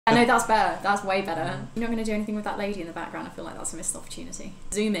I know, that's better. That's way better. You're not going to do anything with that lady in the background. I feel like that's a missed opportunity.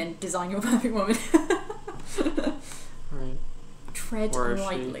 Zoom in, design your perfect woman. Right. Tread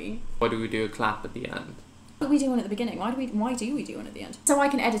lightly. Why do we do a clap at the end? Why do we do one at the beginning? Why do we do one at the end? So I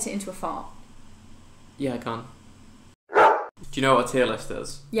can edit it into a fart. Yeah, I can. Do you know what a tier list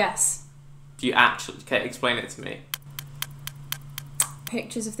is? Yes. Do you actually? Okay, explain it to me.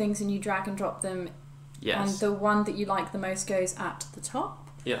 Pictures of things and you drag and drop them. Yes. And the one that you like the most goes at the top.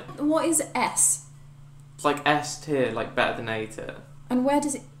 Yeah. What is S? It's like S tier, like better than A tier. And where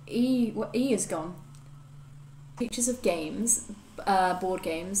does E is gone? Pictures of games, board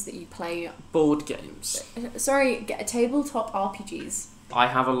games that you play. Board games. Sorry, tabletop RPGs. I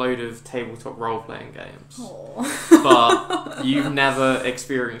have a load of tabletop role-playing games. Aww. But you've never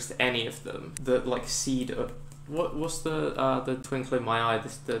experienced any of them. The like seed of what's the twinkle in my eye?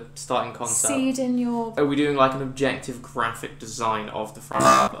 The starting concept. Seed in your. Are we doing like an objective graphic design of the front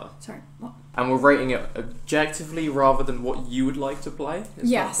cover? Sorry, what? And we're rating it objectively rather than what you would like to play?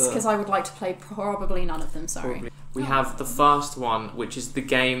 Yes, because I would like to play probably none of them, sorry. Probably. We have the first one, which is the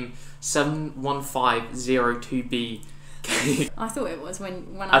game 71502B. I thought it was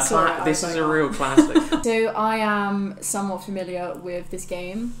when I saw it. This is a real classic. So I am somewhat familiar with this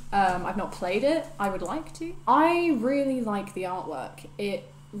game. I've not played it. I would like to. I really like the artwork. It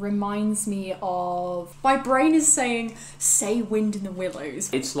reminds me of... My brain is saying, say Wind in the Willows.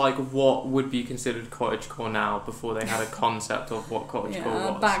 It's like what would be considered cottagecore now before they had a concept of what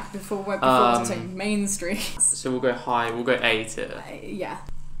cottagecore was. Back before it became mainstream. So we'll go high, we'll go A tier. Yeah.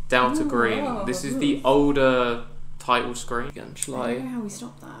 Delta Green. This is the older title screen. Again, I don't know how we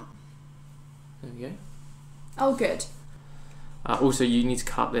stop that. There we go. Oh, good. Also, you need to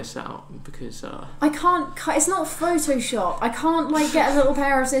cut this out because I can't cut. It's not Photoshop. I can't like get a little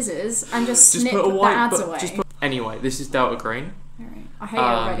pair of scissors and just snip put a the ads away. Anyway, this is Delta Green. Alright. I hate it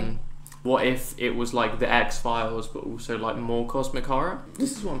already. What if it was like the X-Files, but also like more cosmic horror?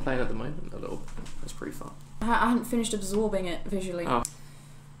 This is what I'm playing at the moment. A little. That's pretty fun. I hadn't finished absorbing it visually. Oh.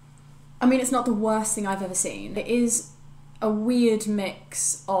 I mean, it's not the worst thing I've ever seen. It is a weird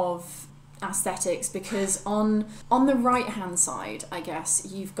mix of aesthetics because on the right hand side, I guess,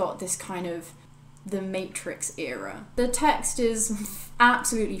 you've got this kind of the Matrix era. The text is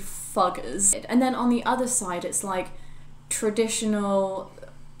absolutely fuggers. And then on the other side, it's like traditional,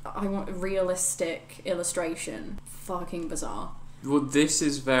 I want realistic illustration. Fucking bizarre. Well, this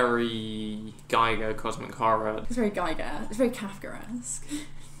is very Geiger cosmic horror. It's very Geiger. It's very Kafka-esque.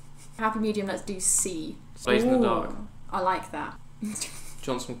 Happy medium, let's do C. Space in the Dark. I like that. Do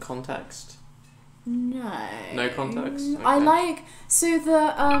you want some context? No. No context? Okay. I like... So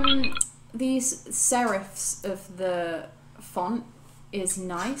these serifs of the font is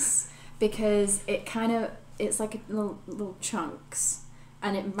nice because it kind of... It's like little chunks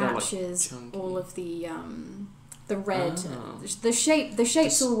and it matches like all of the red. The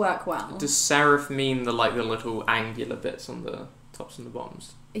shapes all work well. Does serif mean the little angular bits on the tops and the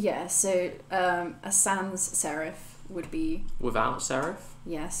bottoms? Yeah, so a sans serif would be... Without serif?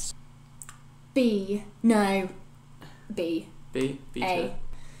 Yes. B. No. B. B? B A.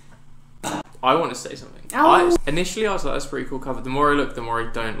 I want to say something. Oh. Initially I was like, that's a pretty cool cover. The more I look, the more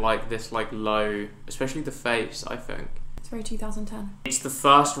I don't like this low, especially the face, I think. It's very 2010. It's the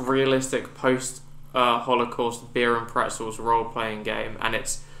first realistic post-Holocaust beer and pretzels role-playing game, and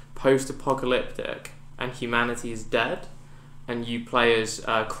it's post-apocalyptic, and humanity is dead, and you play as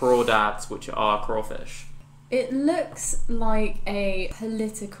crawdads, which are crawfish. It looks like a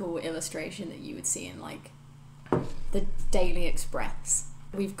political illustration that you would see in like the Daily Express.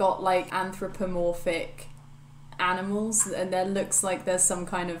 We've got like anthropomorphic animals and there looks like there's some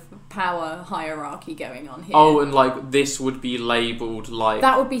kind of power hierarchy going on here. Oh, and like this would be labelled like...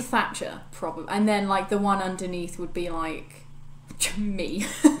 That would be Thatcher, probably. And then like the one underneath would be like me.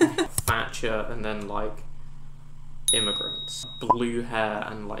 Thatcher and then like immigrants. Blue hair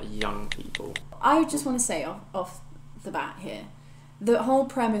and like young people. I just want to say off the bat here, the whole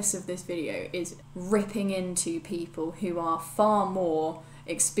premise of this video is ripping into people who are far more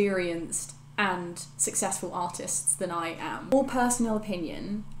experienced and successful artists than I am. More personal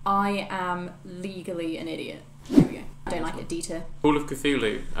opinion, I am legally an idiot. There we go. I don't like it, D-tier. Call of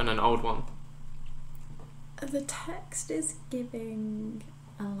Cthulhu and an old one. The text is giving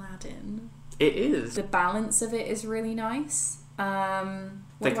Aladdin. It is. The balance of it is really nice.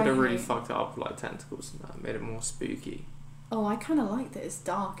 They could have really fucked it up with like tentacles and that, made it more spooky. Oh, I kind of like that it's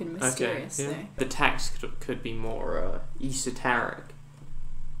dark and mysterious though. The text could be more esoteric.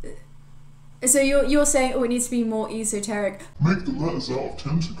 So you're saying, oh, it needs to be more esoteric. Make the letters out of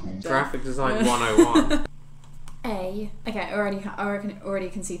tentacles. Graphic design 101. Okay, I already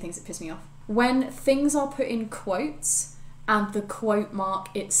can see things that piss me off. When things are put in quotes and the quote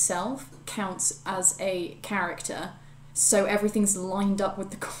mark itself counts as a character, so everything's lined up with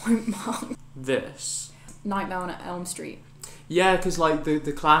the quote mark. This. Nightmare on Elm Street. Yeah, because like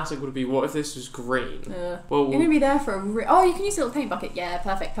the classic would be, what if this was green? Well, you're gonna be there for oh, you can use a little paint bucket. Yeah,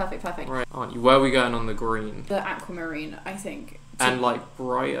 perfect. Right, aren't you? Where are we going on the green? The aquamarine, I think. And like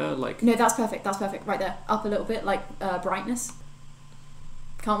brighter, like... No, that's perfect, right there. Up a little bit, like brightness.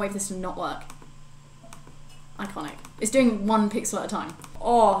 Can't wait for this to not work. Iconic. It's doing 1 pixel at a time.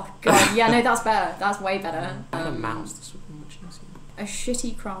 Oh, God, yeah, no, that's better. That's way better. A mouse, this would be much easier. A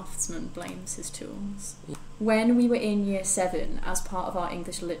shitty craftsman blames his tools. Yeah. When we were in year 7, as part of our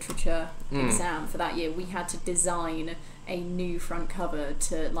English literature exam for that year, we had to design a new front cover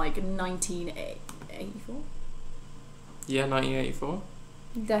to, like, 1984? Yeah, 1984.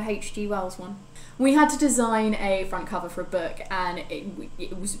 The H.G. Wells one. We had to design a front cover for a book, and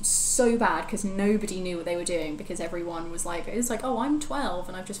it was so bad because nobody knew what they were doing, because everyone was like, it's like, oh, I'm 12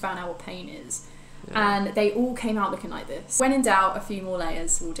 and I've just found out what paint is. Yeah. And they all came out looking like this. When in doubt, a few more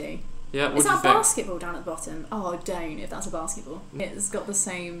layers will do. Yeah, is that a basketball down at the bottom? Oh, don't, if that's a basketball. It's got the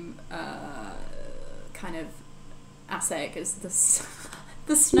same kind of aesthetic as the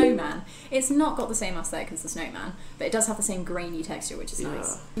snowman. It's not got the same aesthetic as the snowman, but it does have the same grainy texture, which is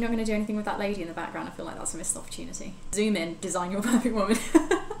nice. You're not going to do anything with that lady in the background. I feel like that's a missed opportunity. Zoom in, design your perfect woman.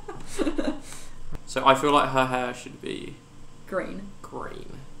 So I feel like her hair should be... Green.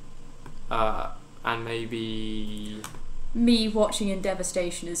 And maybe... Me watching in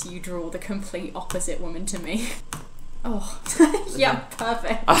devastation as you draw the complete opposite woman to me. Oh, yeah,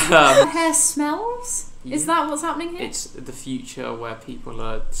 perfect. Her hair smells? Yeah. Is that what's happening here? It's the future where people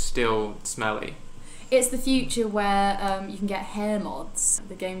are still smelly. It's the future where you can get hair mods.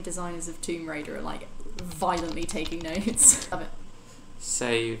 The game designers of Tomb Raider are like violently taking notes. Love it.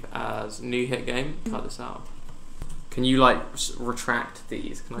 Save as new hit game. Cut this out. Can you like retract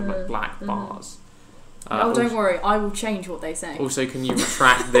these? Can I like black bars? Oh, don't worry. I will change what they say. Also, can you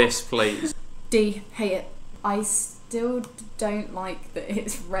retract this, please? D. Hate it. I still don't like that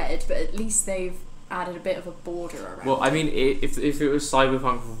it's red, but at least they've added a bit of a border around. Well, I mean, if it was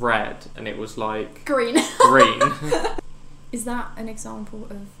Cyberpunk red and it was like green. Is that an example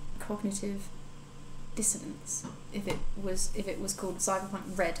of cognitive dissonance? If it was called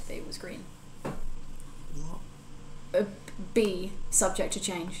Cyberpunk red, but it was green. What? B, subject to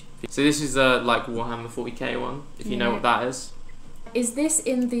change. So this is the like Warhammer 40k one, if you know what that is. Is this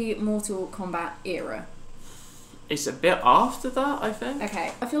in the Mortal Kombat era? It's a bit after that, I think.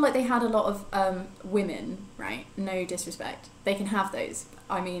 Okay. I feel like they had a lot of women, right? No disrespect. They can have those.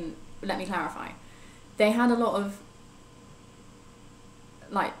 I mean, let me clarify. They had a lot of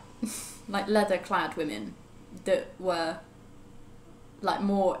like leather-clad women that were like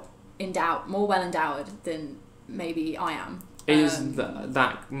more well endowed than maybe I am. It is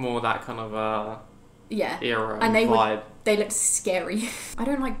that kind of era and they vibe. They look scary. I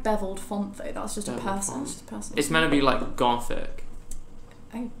don't like beveled font though. That's just a person. It's meant to be like gothic.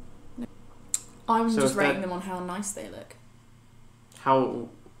 Oh, no. I'm just rating them on how nice they look. How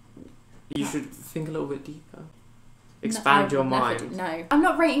you should think a little bit deeper. Expand your mind. No, I'm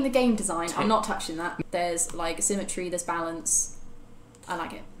not rating the game design. I'm not touching that. There's like symmetry. There's balance. I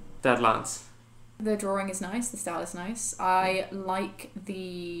like it. Deadlands. The drawing is nice. The style is nice. I like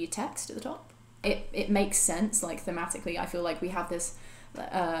the text at the top. It makes sense, like thematically. I feel like we have this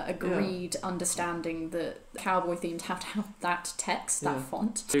agreed understanding that cowboy themed have to have that text, that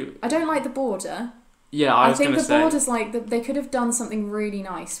font. I don't like the border. Yeah, I think the border's like they could have done something really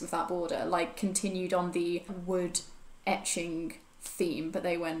nice with that border, like continued on the wood etching theme, but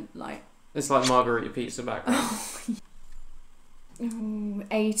they went like it's like margarita pizza background.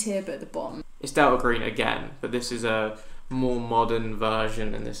 A tier but at the bottom. It's Delta Green again, but this is a more modern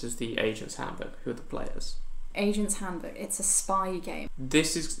version, and this is the Agent's Handbook. Who are the players? Agent's Handbook. It's a spy game.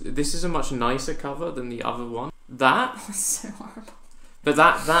 This is a much nicer cover than the other one. That's so horrible. But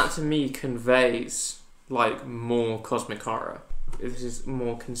that to me conveys like more cosmic horror. This is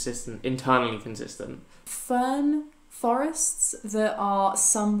more consistent, internally consistent. Fern forests that are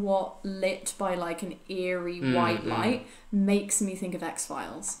somewhat lit by like an eerie white light makes me think of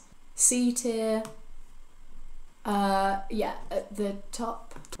X-Files. C tier. At the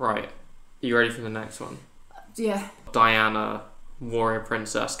top. Right. You ready for the next one? Yeah. Diana, warrior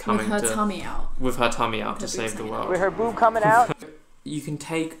princess, coming with her tummy out to save the world. With her boob coming out. You can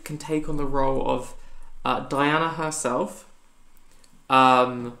take on the role of Diana herself,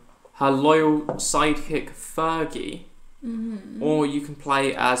 her loyal sidekick Fergie, Or you can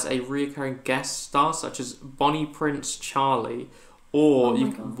play as a reoccurring guest star, such as Bonnie Prince Charlie, or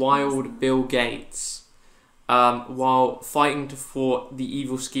Wild Bill Gates, while fighting to thwart the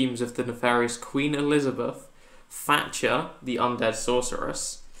evil schemes of the nefarious Queen Elizabeth, Thatcher, the undead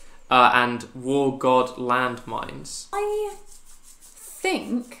sorceress, and war god Landmines. I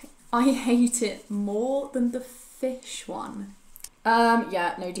think I hate it more than the fish one.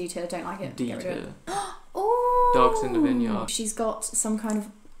 Yeah, no, D tier, don't like it. D tier. Oh, Dogs in the Vineyard. She's got some kind of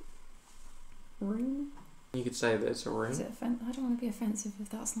ring. You could say that it's a ring. Is it I don't want to be offensive if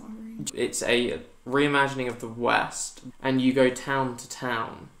that's not a ring. It's a reimagining of the West, and you go town to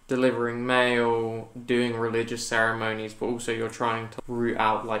town, delivering mail, doing religious ceremonies, but also you're trying to root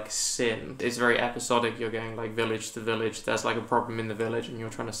out, like, sin. It's very episodic. You're going, like, village to village. There's, like, a problem in the village, and you're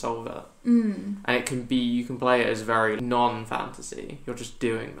trying to solve it. And it can be, you can play it as very non-fantasy. You're just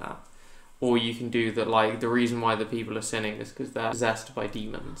doing that. Or you can do that, like, the reason why the people are sinning is because they're possessed by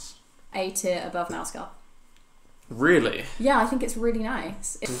demons. A tier above Mouse Girl. Really? Yeah, I think it's really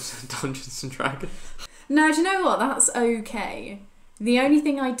nice. Dungeons and Dragons. No, do you know what? That's okay. The only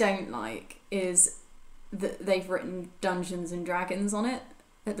thing I don't like is that they've written Dungeons and Dragons on it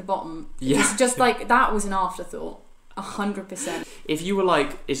at the bottom. Yeah. It's just like, that was an afterthought. 100%. If you were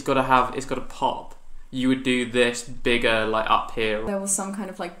like, it's got to pop, you would do this bigger, like, up here. There was some kind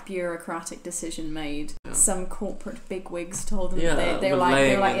of, like, bureaucratic decision made. Yeah. Some corporate bigwigs told them Yeah, they were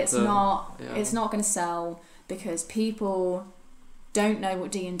like it's into, not going to sell because people don't know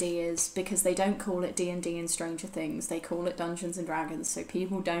what D&D is, because they don't call it D&D in Stranger Things. They call it Dungeons and Dragons, so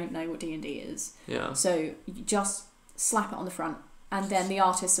people don't know what D&D is. Yeah. So you just slap it on the front. And then the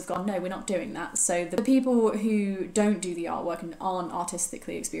artists have gone, no, we're not doing that. So the people who don't do the artwork and aren't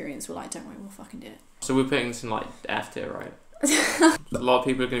artistically experienced were like, don't worry, we'll fucking do it. So we're putting this in, like, F tier, right? A lot of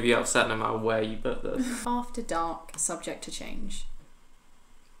people are going to be upset no matter where you put this. After Dark, subject to change.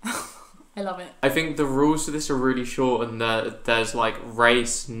 I love it. I think the rules for this are really short, and there's, like,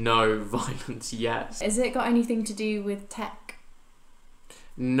 race, no, violence, yes. Has it got anything to do with tech?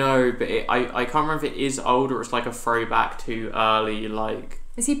 No, but I can't remember if it is old or it's like a throwback to early, like...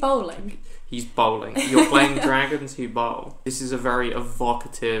 Is he bowling? He's bowling. You're playing dragons who bowl. This is a very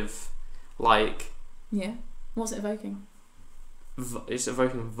evocative, like... Yeah. What's it evoking? It's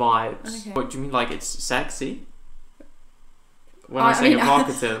evoking vibes. Okay. What do you mean, like, it's sexy? When I say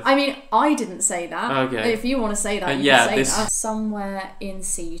evocative. I mean, I didn't say that. Okay. If you want to say that, you yeah, can say that. Somewhere in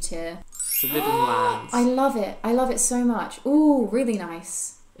C tier. Forbidden Lands. I love it. I love it so much. Ooh, really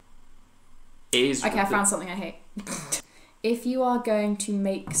nice. It is. Okay, I found something I hate. If you are going to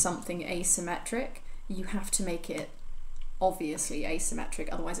make something asymmetric, you have to make it obviously asymmetric,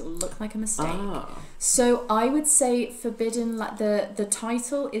 otherwise it will look like a mistake. So I would say Forbidden, like the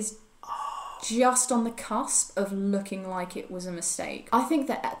title is just on the cusp of looking like it was a mistake. I think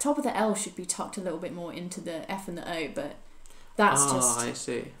the top of the L should be tucked a little bit more into the F and the O, but that's just... I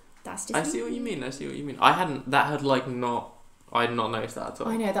see. That's different. I see what you mean. I had not noticed that at all.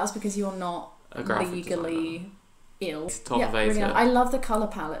 I know, that's because you're not legally ill. It's top of A tier. I love the colour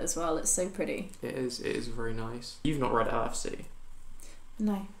palette as well, it's so pretty. It is very nice. You've not read LFC?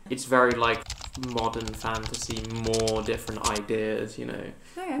 No. It's very, like, modern fantasy, more different ideas, you know.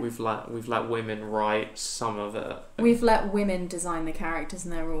 Okay. We've let women write some of it. We've let women design the characters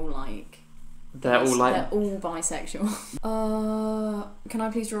and they're all like... They're all bisexual. Can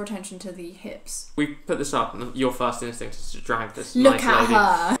I please draw attention to the hips? We put this up and your first instinct is to drag this Look nice at lady.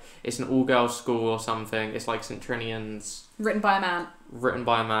 her! It's an all-girls school or something. It's like St. Trinian's. Written by a man. Written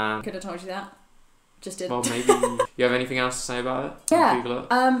by a man. Could have told you that. Just didn't. Well, maybe... You have anything else to say about it? Yeah. Google it.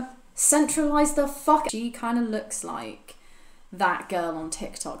 Centralise the fuck... She kind of looks like that girl on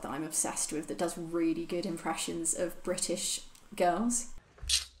TikTok that I'm obsessed with that does really good impressions of British girls.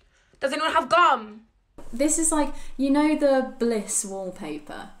 Does anyone have gum? This is like, you know the Bliss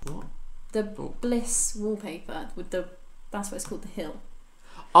wallpaper? What? The Bliss wallpaper with the... That's what it's called, the hill.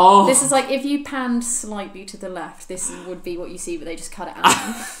 Oh! This is like, if you panned slightly to the left, this would be what you see, but they just cut it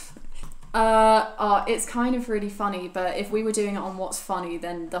out. It's kind of really funny, but if we were doing it on What's Funny,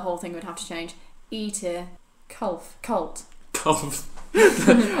 then the whole thing would have to change. E tier. Cult. Okay,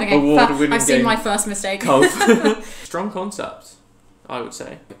 Award-winning I've seen game. my first mistake. Strong concept, I would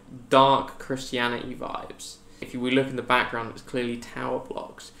say. Dark Christianity vibes. If we look in the background, it's clearly tower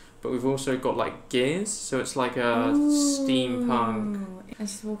blocks, but we've also got, like, gears, so it's like a steampunk. I'm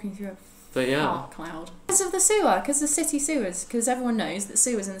just walking through a fart cloud. Because of the sewer, because the city sewers, because everyone knows that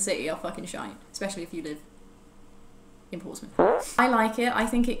sewers in the city are fucking shite, especially if you live in Portsmouth. I like it. I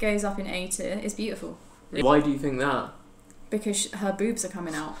think it goes up in A tier. It's beautiful. Why do you think that? because her boobs are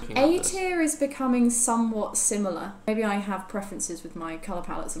coming out. Looking at A this. tier is becoming somewhat similar. Maybe I have preferences with my colour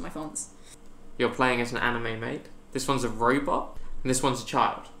palettes and my fonts. You're playing as an anime mate. This one's a robot, and this one's a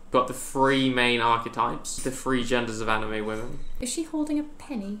child. Got the 3 main archetypes, the 3 genders of anime women. Is she holding a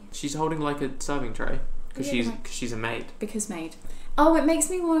penny? She's holding like a serving tray because Yeah, she's a maid. Because maid. Oh, it makes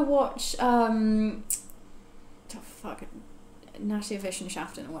me want to watch Natia Vision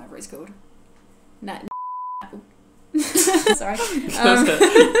Shafton or whatever it's called. Sorry.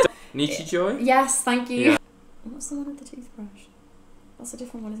 Nichijou? Yes, thank you. Yeah. What's the one with the toothbrush? That's a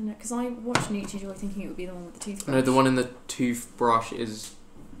different one, isn't it? Because I watched Nichijou thinking it would be the one with the toothbrush. No, the one in the toothbrush is.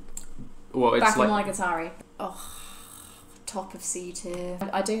 Well, it's Back like. on Monogatari. Oh, top of C tier.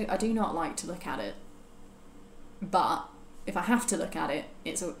 I do not like to look at it, but if I have to look at it,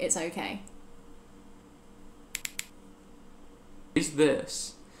 it's okay. Is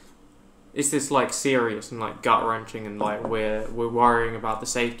this? Is this like serious and like gut wrenching and like we're worrying about the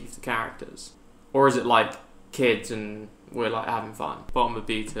safety of the characters, or is it like kids and we're like having fun? Bottom of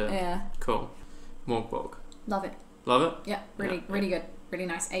B tier. Yeah. Cool. Morgbog. Love it. Love it. Yeah, really good. Really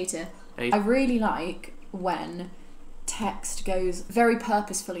nice. A tier. A- I really like when text goes very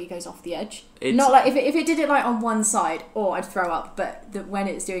purposefully goes off the edge. It's- Not like if it did it like on one side, I'd throw up. But when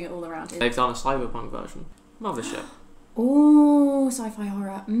it's doing it all around, They've done a cyberpunk version. Mothership. oh, sci-fi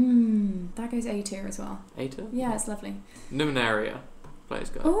horror. That goes A tier as well. A tier. Yeah, it's lovely. Numenaria. Plays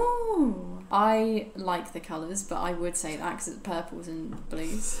good. Oh, I like the colours, but I would say that because it's purples and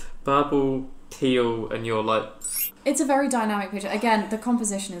blues. Purple, teal, and you're like. It's a very dynamic picture. Again, the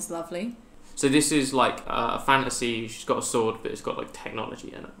composition is lovely. So this is like a fantasy. She's got a sword, but it's got like technology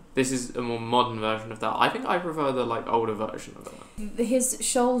in it. This is a more modern version of that. I think I prefer the like older version of it. His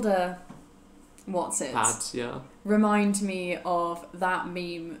shoulder, Pads, yeah. remind me of that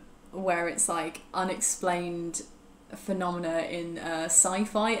meme where it's like unexplained phenomena in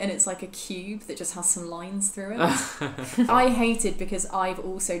sci-fi, and it's like a cube that just has some lines through it. I hate it because I've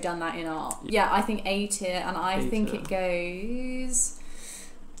also done that in art. Yeah, I think A tier, and I think it goes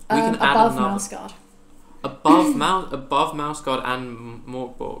above Mouse Guard. Above Mouse Guard and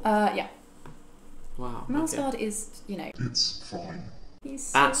Morkborg. Yeah. Wow. Mouse okay. Guard is, It's fine.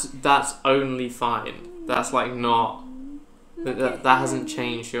 he's That's only fine. That's like not. That hasn't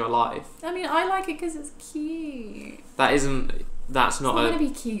changed your life. I mean, I like it because it's cute. That's It's not not a. going to be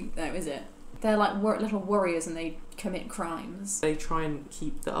cute though, is it? They're like little warriors and they commit crimes. They try and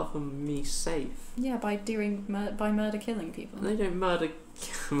keep the other me safe. Yeah, by doing by murder killing people. They don't murder.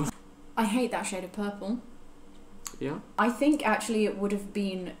 I hate that shade of purple. Yeah. I think actually it would have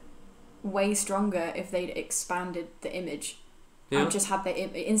been way stronger if they'd expanded the image Yeah. and just had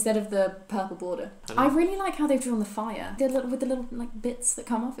the instead of the purple border. I I know. really like how they've drawn the fire. With the little like bits that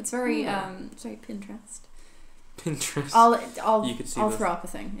come off. It's very it's very Pinterest. Pinterest. I'll You could see I'll the- throw up a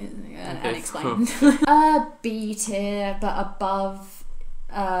thing and Okay, explain. B tier, but above.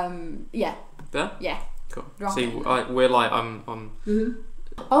 Yeah. There. Yeah. Cool. Rock See, it. we're like I'm.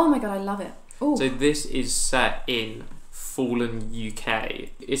 Oh my god, I love it. Oh. So this is set in Fallen UK.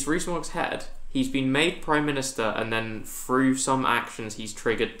 It's Rees-Mogg's head. He's been made Prime Minister, and then through some actions, he's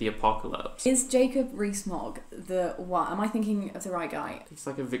triggered the apocalypse. Is Jacob Rees-Mogg the what? Am I thinking of the right guy? He's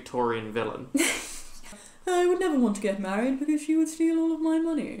like a Victorian villain. I would never want to get married because she would steal all of my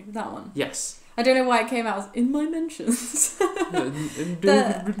money. That one. Yes. I don't know why it came out as in my mentions. And David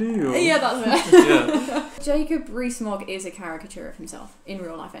Baddiel. Yeah, that's it. Yeah. Jacob Rees-Mogg is a caricature of himself, in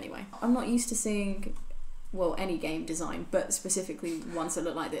real life anyway. I'm not used to seeing, well, any game design, but specifically ones that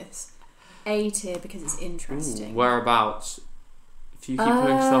look like this. A tier because it's interesting. Ooh, whereabouts? If you keep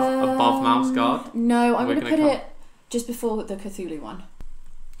putting stuff above Mouse Guard, No, I'm we're going to gonna put come- it just before the Cthulhu one.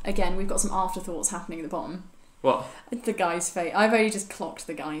 Again, we've got some afterthoughts happening at the bottom. what? The guy's face. I've only just clocked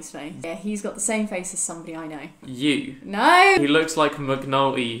the guy's face. Yeah, he's got the same face as somebody I know. You. No! He looks like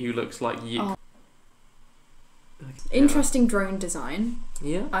McNulty, who looks like you. Oh. Interesting drone design.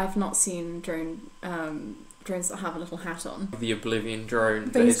 Yeah. I've not seen drones that have a little hat on. The Oblivion drone.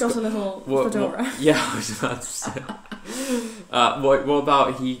 But he's got a little fedora. Yeah, I was about to say. What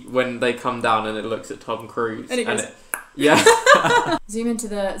about when they come down and it looks at Tom Cruise And it goes- yeah. Zoom into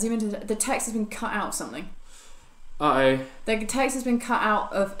the text has been cut out of something. Uh-oh. The text has been cut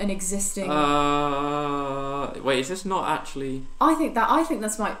out of an existing. Wait, is this not actually? I think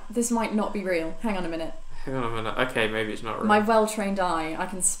this might not be real. Hang on a minute. Hang on a minute. Okay, maybe it's not real. My well-trained eye, I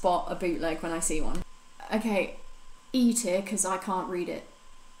can spot a bootleg when I see one. Okay, E tier because I can't read it.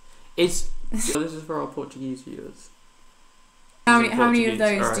 This is for our Portuguese viewers. How many of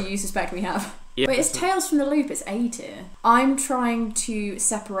those do you suspect we have? Yeah. Wait, it's Tales from the Loop, it's A tier. I'm trying to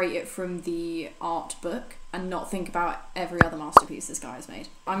separate it from the art book and not think about every other masterpiece this guy has made.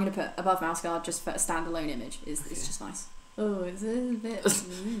 I'm going to put above Mouse Guard just for a standalone image. It's just nice. Oh, it's a bit...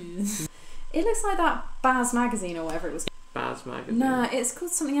 It looks like that Baz magazine or whatever it was. Baz magazine? Nah, it's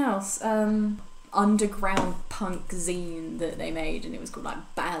called something else. Underground punk zine that they made, and it was called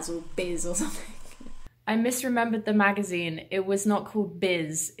like Baz or Biz or something. I misremembered the magazine. It was not called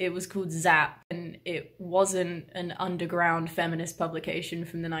Biz, it was called Zap, and it wasn't an underground feminist publication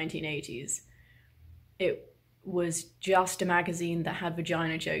from the 1980s. It was just a magazine that had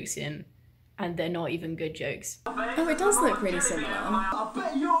vagina jokes in, and they're not even good jokes. Oh, it does look really similar. I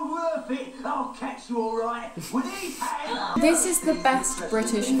bet you're worth it. I'll catch you all right. With these hands. This is the best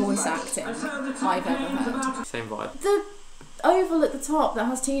British voice acting I've ever heard. Same vibe. The oval at the top that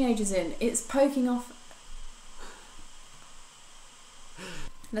has teenagers in, it's poking off.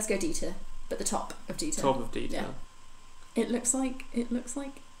 Let's go D tier, but the top of D tier. Top of D tier. Yeah. It looks like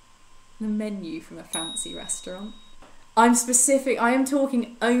the menu from a fancy restaurant. I am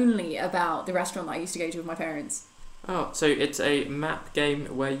talking only about the restaurant that I used to go to with my parents. Oh, so it's a map game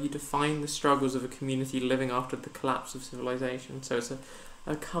where you define the struggles of a community living after the collapse of civilization. So it's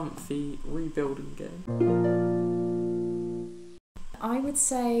a comfy rebuilding game. I would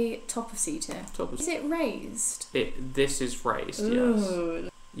say top of C tier. Top of Is it raised? This is raised, Ooh. yes.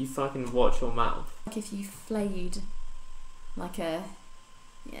 You fucking watch your mouth. Like if you flayed like a...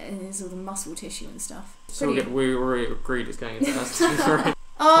 Yeah, there's all the muscle tissue and stuff. So we already agreed it's going into that.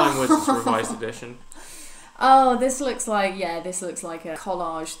 Time Wizards Revised Edition. Oh, this looks like a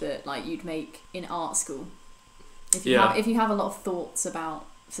collage that like you'd make in art school. If you have a lot of thoughts about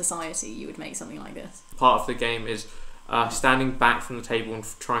society, you would make something like this. Part of the game is standing back from the table and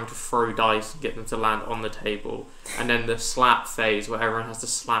trying to throw dice and get them to land on the table, and then the slap phase where everyone has to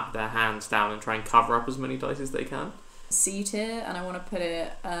slap their hands down and try and cover up as many dice as they can. C tier, and I want to put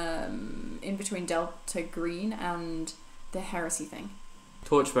it in between Delta Green and the Heresy thing.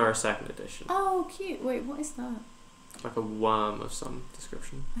 Torchbearer 2nd edition. Oh, cute. Wait, what is that? Like a worm of some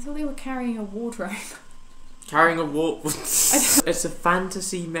description. I thought they were carrying a wardrobe. Carrying a It's a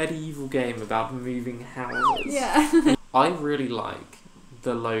fantasy medieval game about moving houses. Yeah. I really like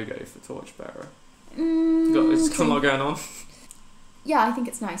the logo for Torchbearer. It's got a lot going on. Yeah, I think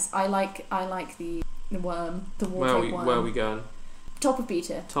it's nice. I like the worm, the wardrobe worm. Where are we going? Top of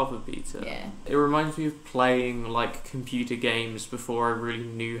beta. Top of beta. Yeah. It reminds me of playing like computer games before I really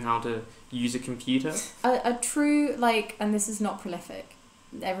knew how to use a computer. A true, and this is not prolific,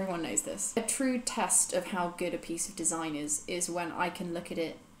 everyone knows this, a true test of how good a piece of design is when I can look at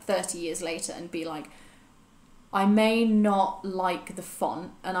it 30 years later and be like, I may not like the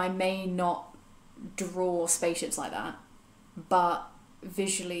font and I may not draw spaceships like that, but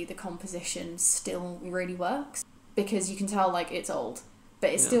visually the composition still really works, because you can tell it's old, but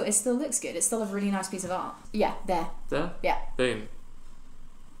it still looks good. It's still a really nice piece of art. Yeah, there. Yeah. Boom.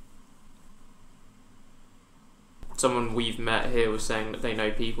 Someone we've met here was saying that they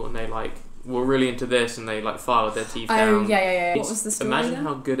know people and they were really into this and they filed their teeth down. Oh yeah. What was the story? Imagine then?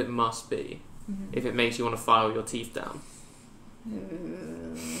 how good it must be if it makes you want to file your teeth down.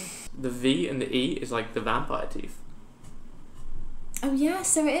 The V and the E is like the vampire teeth. Oh yeah,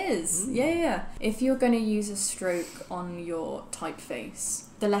 so it is. Yeah. If you're going to use a stroke on your typeface,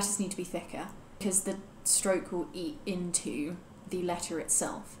 the letters need to be thicker, because the stroke will eat into the letter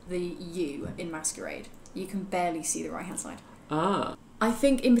itself, the U in Masquerade. You can barely see the right hand side. Ah. I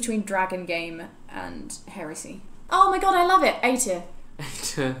think in between Dragon Game and Heresy. Oh my god, I love it! A tier.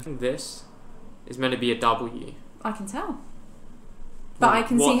 This is meant to be a W. I can tell. But I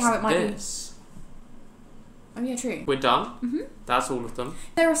can see how it might be. Oh yeah, true. We're done? That's all of them.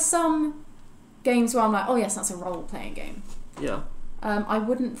 There are some games where I'm like, oh yes, that's a role-playing game. Yeah. I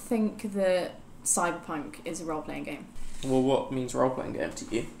wouldn't think that Cyberpunk is a role-playing game. Well, what means role-playing game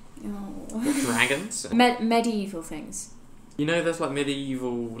to you? Oh. Dragons? Medieval things. You know there's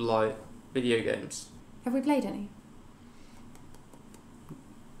medieval video games? Have we played any?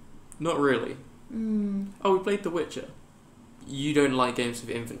 Not really. Oh, we played The Witcher. You don't like games with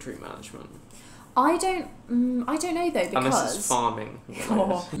inventory management. I don't know though, because... Unless it's farming.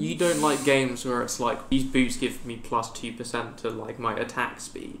 Oh. You don't like games where it's these boots give me plus 2% to my attack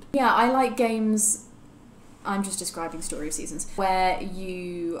speed. Yeah, I like games... I'm just describing Story of Seasons, where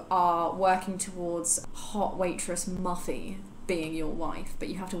you are working towards hot waitress Muffy being your wife, but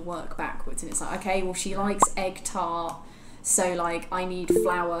you have to work backwards, and it's okay, well, she likes egg tart, so I need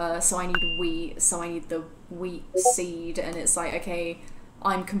flour, so I need wheat, so I need the wheat seed, and it's okay,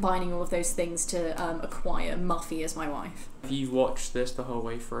 I'm combining all of those things to acquire Muffy as my wife. If you've watched this the whole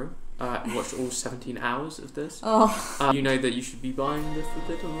way through, watched all 17 hours of this, you know that you should be buying the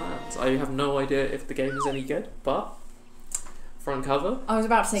Forbidden Lands. I have no idea if the game is any good, but front cover. I was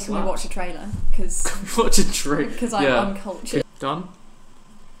about to say, Slaps. can we watch a trailer? Because Watch a trailer. Because I'm uncultured. Done.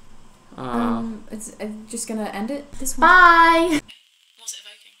 It's just gonna end it this way. Bye!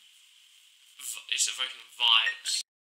 It's evoking vibes.